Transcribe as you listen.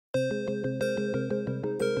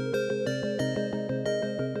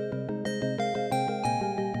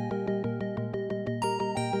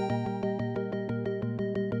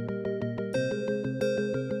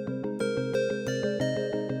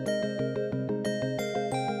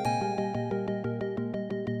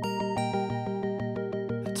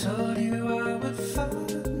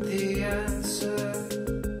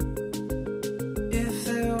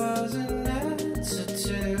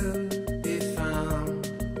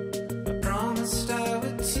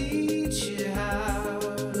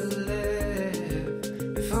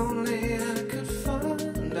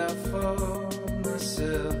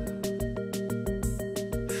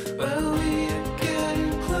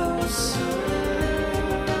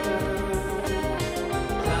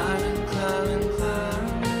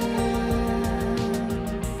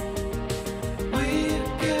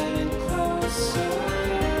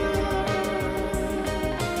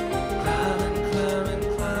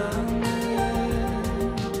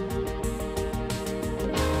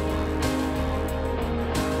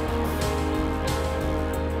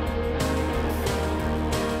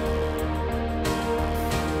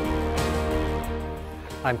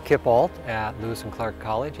I'm Kip Alt at Lewis and Clark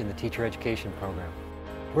College in the Teacher Education program.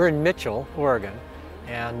 We're in Mitchell, Oregon,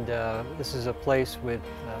 and this is a place with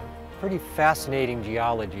pretty fascinating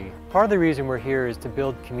geology. Part of the reason we're here is to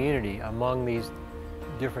build community among these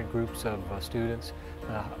different groups of students,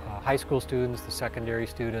 high school students, the secondary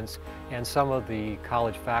students, and some of the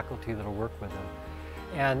college faculty that will work with them.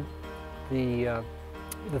 And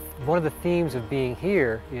one of the themes of being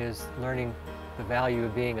here is learning the value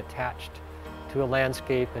of being attached to a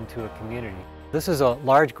landscape and to a community. This is a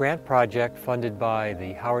large grant project funded by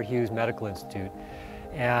the Howard Hughes Medical Institute,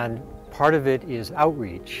 and part of it is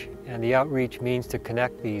outreach, and the outreach means to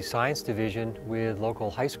connect the science division with local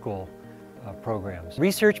high school programs.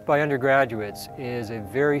 Research by undergraduates is a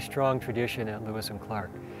very strong tradition at Lewis and Clark,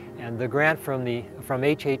 and the grant from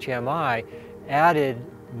HHMI added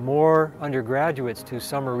more undergraduates to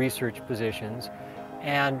summer research positions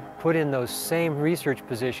and put in those same research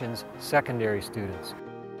positions secondary students.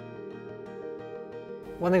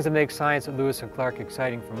 One of the things that makes science at Lewis and Clark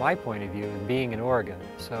exciting from my point of view is being in Oregon.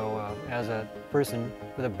 So as a person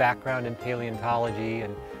with a background in paleontology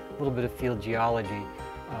and a little bit of field geology,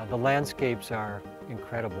 the landscapes are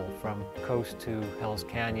incredible, from coast to Hell's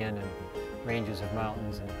Canyon and ranges of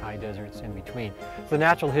mountains and high deserts in between. The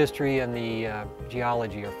natural history and the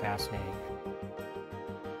geology are fascinating.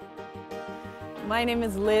 My name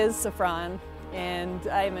is Liz Safran, and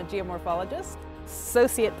I'm a geomorphologist,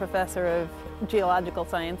 associate professor of geological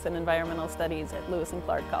science and environmental studies at Lewis and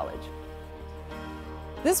Clark College.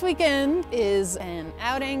 This weekend is an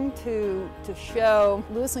outing to show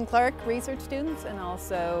Lewis and Clark research students and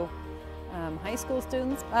also high school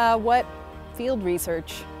students what field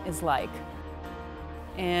research is like.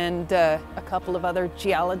 And a couple of other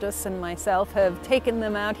geologists and myself have taken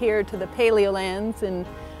them out here to the Paleo lands in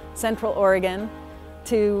Central Oregon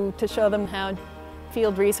to show them how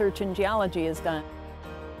field research in geology is done.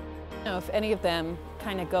 You know, if any of them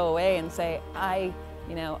kind of go away and say, I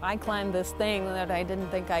climbed this thing that I didn't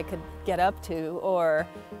think I could get up to, or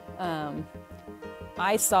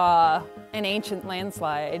I saw an ancient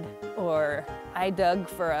landslide, or I dug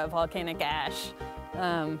for a volcanic ash,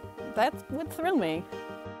 that would thrill me.